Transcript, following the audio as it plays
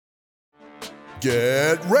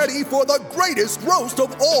Get ready for the greatest roast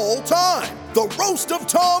of all time, the Roast of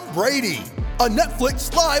Tom Brady, a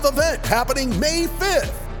Netflix live event happening May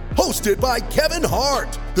 5th. Hosted by Kevin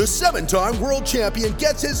Hart, the 7-time world champion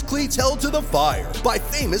gets his cleats held to the fire by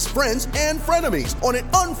famous friends and frenemies on an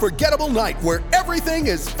unforgettable night where everything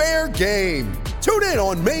is fair game. Tune in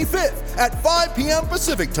on May 5th at 5 p.m.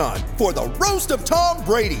 Pacific time for the Roast of Tom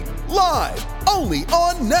Brady, live only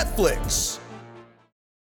on Netflix.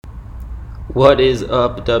 What is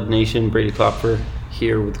up, Dub Nation? Brady Klopfer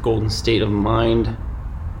here with Golden State of Mind.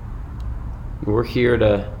 We're here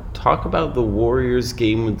to talk about the Warriors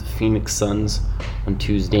game with the Phoenix Suns on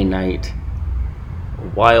Tuesday night. A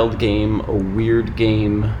wild game, a weird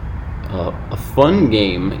game, a fun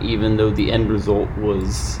game, even though the end result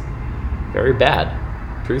was very bad,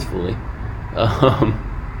 truthfully.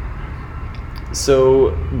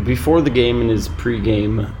 So before the game, in his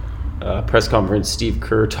pregame press conference, Steve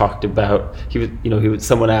Kerr talked about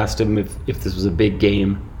someone asked him if this was a big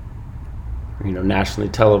game, nationally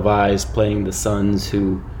televised, playing the Suns,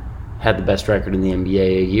 who had the best record in the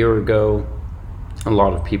NBA a year ago. A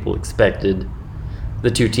lot of people expected the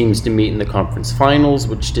two teams to meet in the conference finals,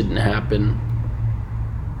 which didn't happen.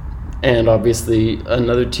 And obviously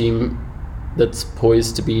another team that's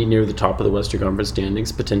poised to be near the top of the Western Conference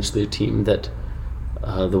standings, potentially a team that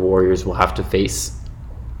the Warriors will have to face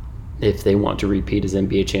if they want to repeat as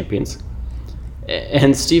NBA champions.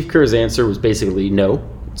 And Steve Kerr's answer was basically no,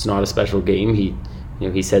 it's not a special game.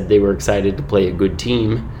 He said they were excited to play a good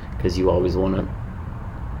team, because you always want to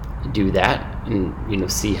do that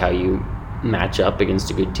and see how you match up against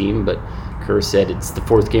a good team. But Kerr said it's the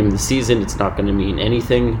fourth game of the season. It's not going to mean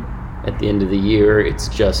anything at the end of the year. It's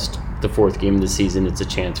just the fourth game of the season. It's a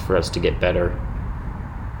chance for us to get better,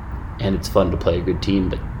 and it's fun to play a good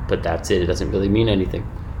team. But that's it. It doesn't really mean anything.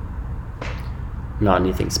 Not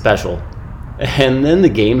anything special. And then the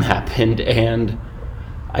game happened, and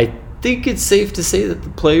I think it's safe to say that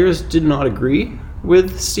the players did not agree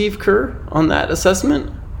with Steve Kerr on that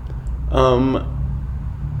assessment,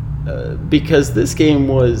 because this game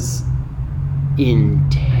was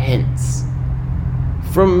intense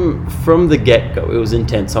from the get-go. It was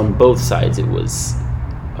intense on both sides. It was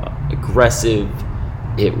aggressive,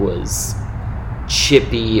 it was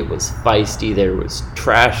chippy, it was feisty, there was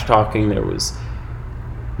trash talking,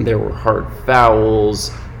 there were hard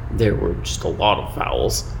fouls, there were just a lot of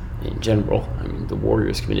fouls in general. I mean, the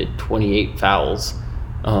Warriors committed 28 fouls.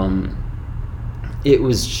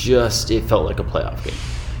 It felt like a playoff game.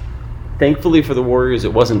 Thankfully for the Warriors,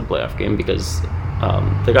 it wasn't a playoff game, because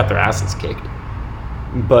they got their asses kicked.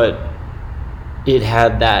 But it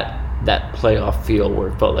had that playoff feel where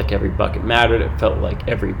it felt like every bucket mattered. It felt like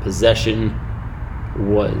every possession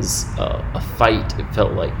was a fight. It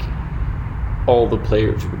felt like all the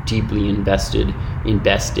players were deeply invested in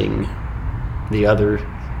besting the other.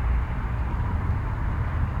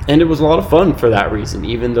 And it was a lot of fun for that reason,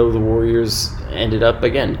 even though the Warriors ended up,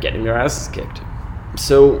 again, getting their asses kicked.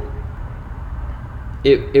 So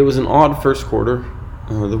it was an odd first quarter.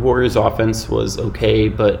 The Warriors' offense was okay,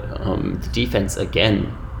 but the defense,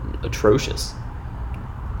 again, atrocious.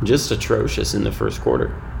 Just atrocious in the first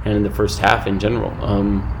quarter and in the first half in general.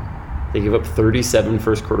 They gave up 37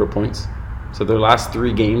 first quarter points. So their last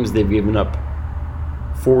three games, they've given up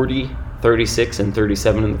 40, 36, and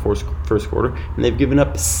 37 in the first quarter, and they've given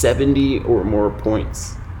up 70 or more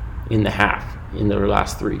points in the half in their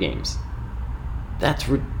last three games. That's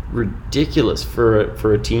ridiculous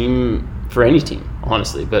for a team, for any team,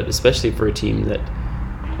 honestly, but especially for a team that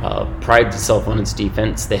prides itself on its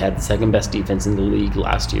defense. They had the second best defense in the league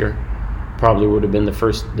last year. Probably would have been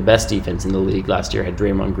the best defense in the league last year had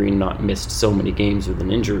Draymond Green not missed so many games with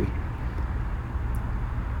an injury.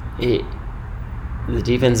 The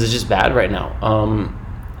defense is just bad right now,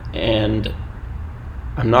 and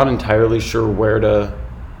I'm not entirely sure where to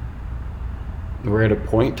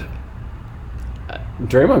point.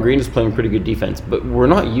 Draymond Green is playing pretty good defense, but we're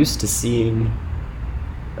not used to seeing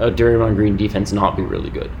a Draymond Green defense not be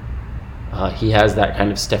really good. He has that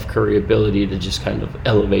kind of Steph Curry ability to just kind of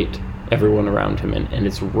elevate everyone around him, and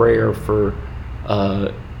it's rare for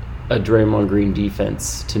a Draymond Green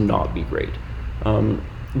defense to not be great.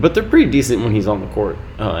 But they're pretty decent when he's on the court,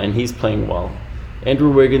 and he's playing well.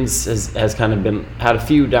 Andrew Wiggins has kind of had a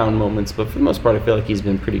few down moments, but for the most part, I feel like he's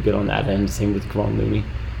been pretty good on that end. Same with Kevon Looney.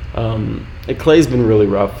 Clay's been really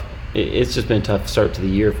rough. It's just been a tough start to the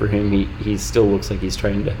year for him. He still looks like he's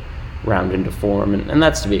trying to round into form, and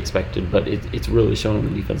that's to be expected, but it's really shown on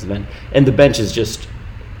the defensive end. And the bench is just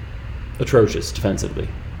atrocious defensively.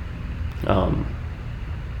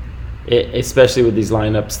 especially with these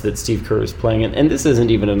lineups that Steve Kerr is playing. And this isn't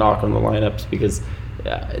even a knock on the lineups, because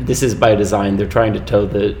this is by design. They're trying to toe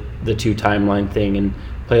the two timeline thing and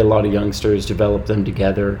play a lot of youngsters, develop them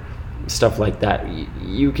together, stuff like that.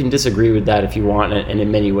 You can disagree with that if you want, and in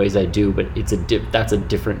many ways I do, but that's a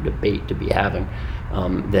different debate to be having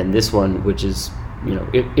than this one, which is,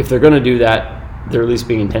 if they're going to do that, they're at least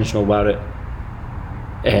being intentional about it.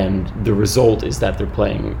 And the result is that they're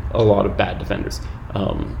playing a lot of bad defenders.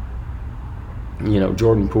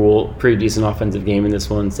 Jordan Poole, pretty decent offensive game in this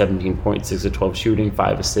one, 17 points, 6 of 12 shooting,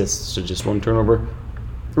 5 assists to just 1 turnover.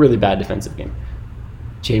 Really bad defensive game.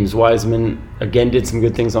 James Wiseman, again, did some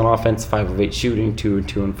good things on offense, 5 of 8 shooting, 2 of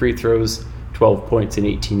 2 on free throws, 12 points in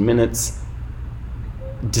 18 minutes.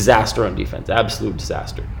 Disaster on defense, absolute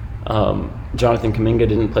disaster. Jonathan Kuminga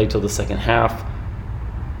didn't play till the second half.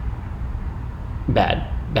 Bad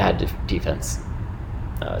defense.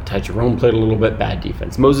 Ty Jerome played a little bit, bad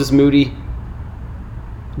defense. Moses Moody,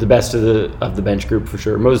 the best of the bench group for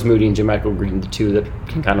sure. Moses Moody and JaMychal Green, the two that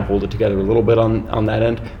can kind of hold it together a little bit on that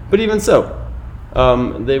end. But even so,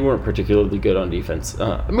 they weren't particularly good on defense.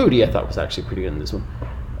 Moody, I thought, was actually pretty good in this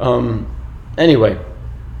one. Anyway,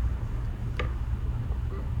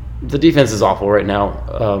 the defense is awful right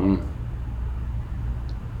now.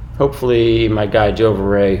 Hopefully, my guy Joe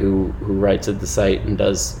Verret, who writes at the site and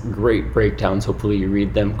does great breakdowns, hopefully you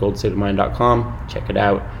read them, goldstateofmind.com, check it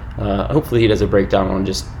out. Hopefully he does a breakdown on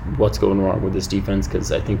just what's going wrong with this defense,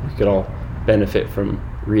 because I think we could all benefit from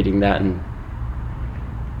reading that and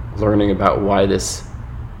learning about why this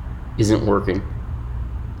isn't working.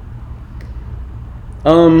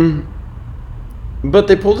 But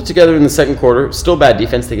they pulled it together in the second quarter. Still bad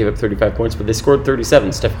defense. They gave up 35 points, but they scored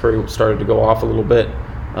 37. Steph Curry started to go off a little bit.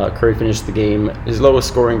 Curry finished the game, his lowest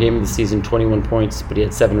scoring game of the season, 21 points, but he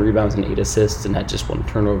had 7 rebounds and 8 assists and had just 1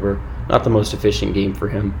 turnover. Not the most efficient game for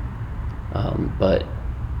him, but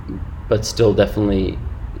still definitely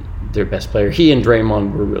their best player. He and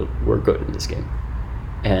Draymond were good in this game.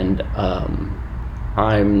 And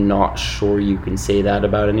I'm not sure you can say that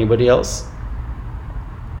about anybody else.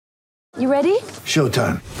 You ready?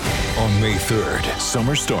 Showtime. On May 3rd,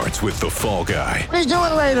 summer starts with The Fall Guy. Let's do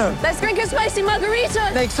it later. Let's drink a spicy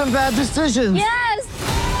margarita. Make some bad decisions. Yes!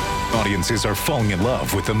 Audiences are falling in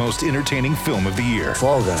love with the most entertaining film of the year.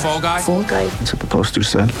 Fall Guy. Fall Guy? Fall guy. That's what the poster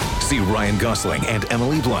said. See Ryan Gosling and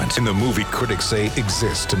Emily Blunt in the movie critics say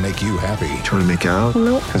exists to make you happy. Trying to make it out?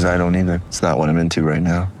 Nope. Because I don't either. It's not what I'm into right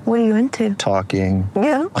now. What are you into? Talking.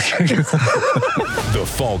 Yeah. The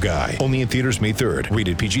Fall Guy. Only in theaters May 3rd.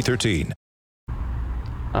 Rated PG-13.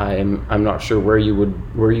 I'm not sure where you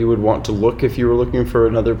would want to look if you were looking for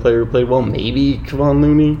another player who played well. Maybe Kevon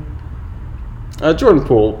Looney. Jordan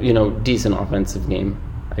Poole, decent offensive game.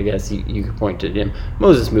 I guess you could point to him.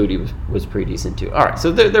 Moses Moody was pretty decent too. All right,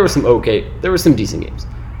 so there were some decent games,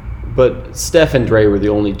 but Steph and Dre were the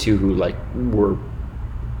only two who were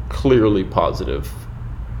clearly positive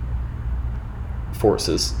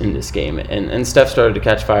forces in this game. And Steph started to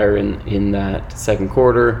catch fire in that second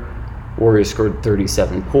quarter. Warriors scored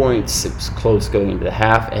 37 points. It was close going into the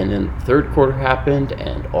half, and then the third quarter happened,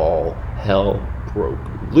 and all hell broke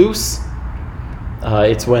loose.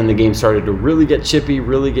 It's when the game started to really get chippy,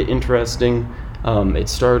 really get interesting. It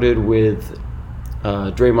started with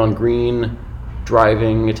Draymond Green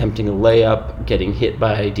driving, attempting a layup, getting hit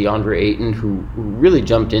by DeAndre Ayton, who really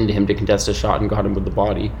jumped into him to contest a shot and got him with the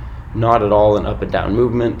body. Not at all an up and down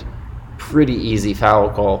movement. Pretty easy foul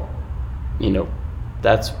call.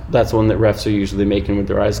 That's one that refs are usually making with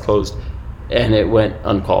their eyes closed, and it went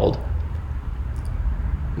uncalled.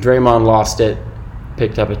 Draymond lost it,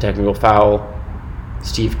 picked up a technical foul.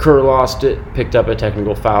 Steve Kerr lost it, picked up a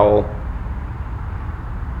technical foul.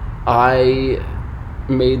 I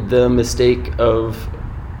made the mistake of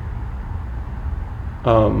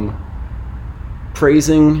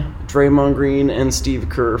praising Draymond Green and Steve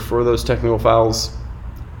Kerr for those technical fouls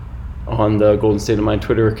on the Golden State of Mind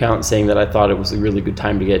Twitter account, saying that I thought it was a really good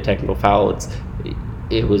time to get a technical foul.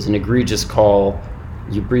 It was an egregious call.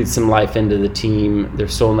 You breathe some life into the team.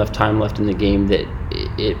 There's still enough time left in the game that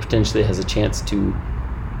it potentially has a chance to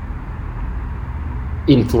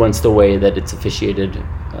influence the way that it's officiated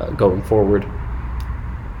going forward.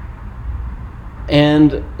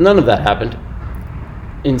 And none of that happened.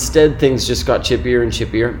 Instead, things just got chippier and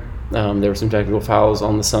chippier. There were some technical fouls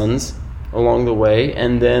on the Suns along the way,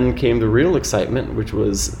 and then came the real excitement, which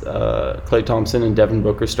was Klay Thompson and Devin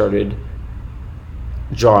Booker started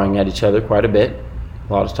jawing at each other quite a bit.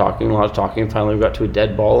 A lot of talking. Finally, we got to a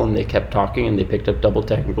dead ball, and they kept talking, and they picked up double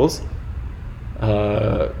technicals.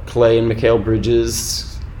 Klay and Mikal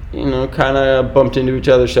Bridges kind of bumped into each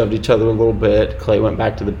other, shoved each other a little bit. Clay went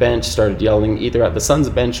back to the bench, started yelling either at the Suns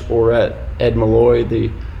bench or at Ed Malloy,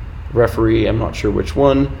 the referee. I'm not sure which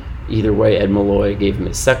one. Either way, Ed Malloy gave him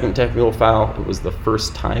his second technical foul. It was the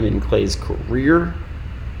first time in Clay's career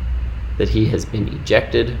that he has been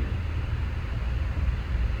ejected.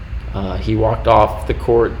 He walked off the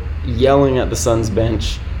court yelling at the Suns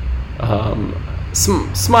bench,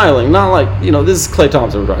 smiling, not like, this is Klay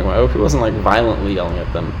Thompson we're talking about. He wasn't like violently yelling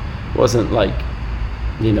at them. It wasn't like,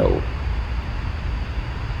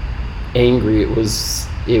 angry. It was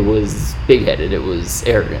big-headed. It was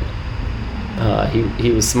arrogant.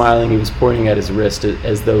 He was smiling. He was pointing at his wrist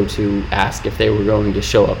as though to ask if they were going to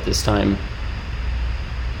show up this time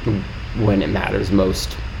when it matters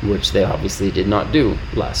most, which they obviously did not do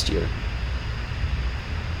last year.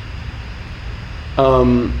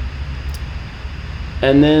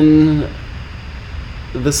 And then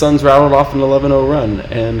the Suns rattled off an 11-0 run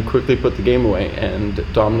and quickly put the game away and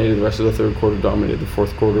dominated the rest of the third quarter, dominated the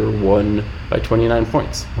fourth quarter, won by 29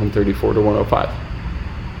 points, 134-105.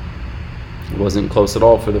 It wasn't close at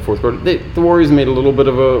all for the fourth quarter. The Warriors made a little bit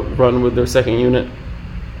of a run with their second unit,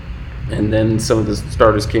 and then some of the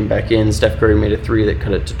starters came back in. Steph Curry made a three that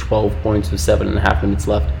cut it to 12 points with 7.5 minutes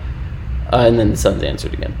left. And then the Suns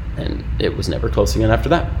answered again, and it was never close again after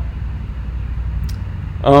that.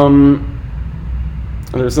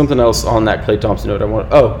 There's something else on that Klay Thompson note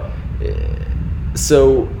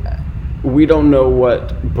so we don't know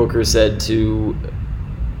what Booker said to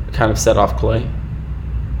kind of set off Klay,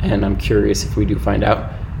 and I'm curious if we do find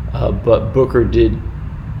out. But Booker did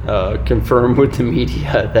confirm with the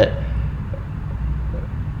media that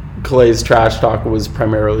Klay's trash talk was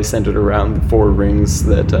primarily centered around the 4 rings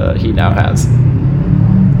that he now has.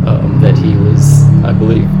 That he was, I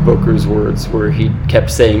believe Booker's words were, he kept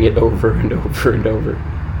saying it over and over and over.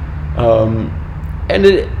 And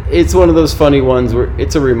it's one of those funny ones where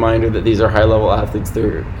it's a reminder that these are high-level athletes.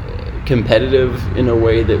 They're competitive in a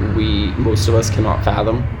way that most of us cannot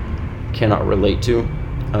fathom, cannot relate to.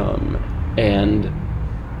 And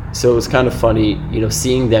so it was kind of funny,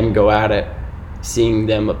 seeing them go at it, seeing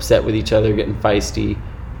them upset with each other, getting feisty.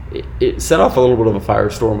 It set off a little bit of a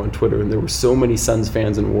firestorm on Twitter, and there were so many Suns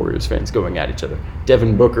fans and Warriors fans going at each other.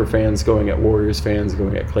 Devin Booker fans going at Warriors fans,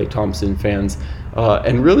 going at Klay Thompson fans,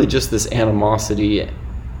 and really just this animosity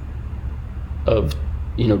of,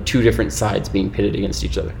 2 different sides being pitted against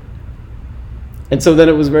each other. And so then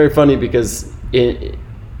it was very funny because, the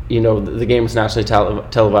game was nationally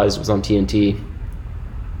televised, it was on TNT.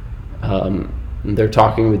 They're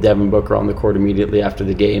talking with Devin Booker on the court immediately after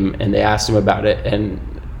the game, and they asked him about it, and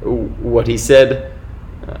what he said,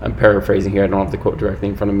 I'm paraphrasing here, I don't have the quote directly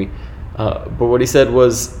in front of me, but what he said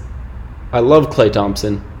was, I love Klay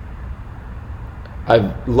Thompson.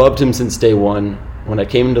 I've loved him since day one. When I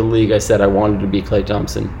came into the league, I said I wanted to be Klay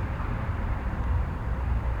Thompson.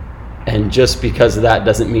 And just because of that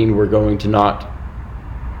doesn't mean we're going to not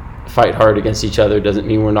fight hard against each other, doesn't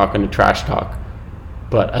mean we're not going to trash talk,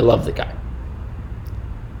 but I love the guy.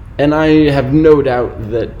 And I have no doubt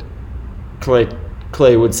that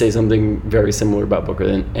Klay would say something very similar about Booker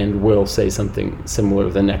and will say something similar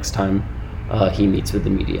the next time he meets with the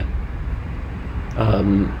media.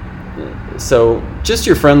 So just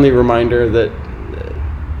your friendly reminder that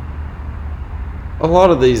a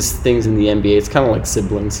lot of these things in the NBA, it's kind of like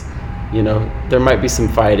siblings. There might be some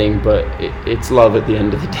fighting, but it's love at the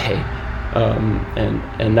end of the day.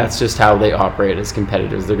 And that's just how they operate as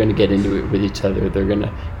competitors. They're going to get into it with each other. They're going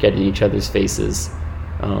to get in each other's faces.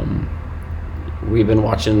 We've been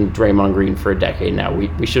watching Draymond Green for a decade now.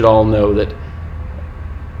 We should all know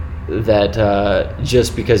that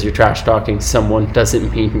just because you're trash talking someone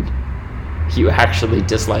doesn't mean you actually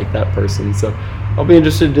dislike that person. So I'll be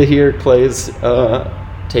interested to hear Klay's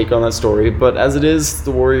take on that story. But as it is,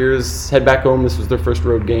 the Warriors head back home. This was their first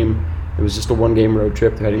road game. It was just a 1-game road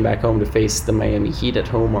trip. They're heading back home to face the Miami Heat at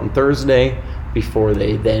home on Thursday before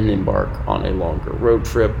they then embark on a longer road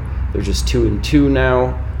trip. They're just 2-2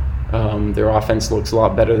 now. Their offense looks a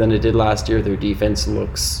lot better than it did last year. Their defense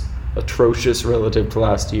looks atrocious relative to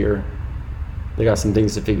last year. They got some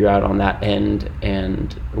things to figure out on that end,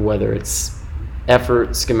 and whether it's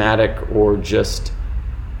effort, schematic, or just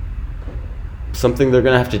something they're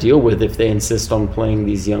going to have to deal with if they insist on playing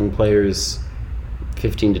these young players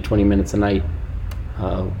 15 to 20 minutes a night.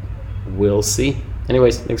 We'll see.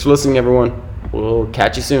 Anyways, thanks for listening, everyone. We'll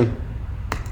catch you soon.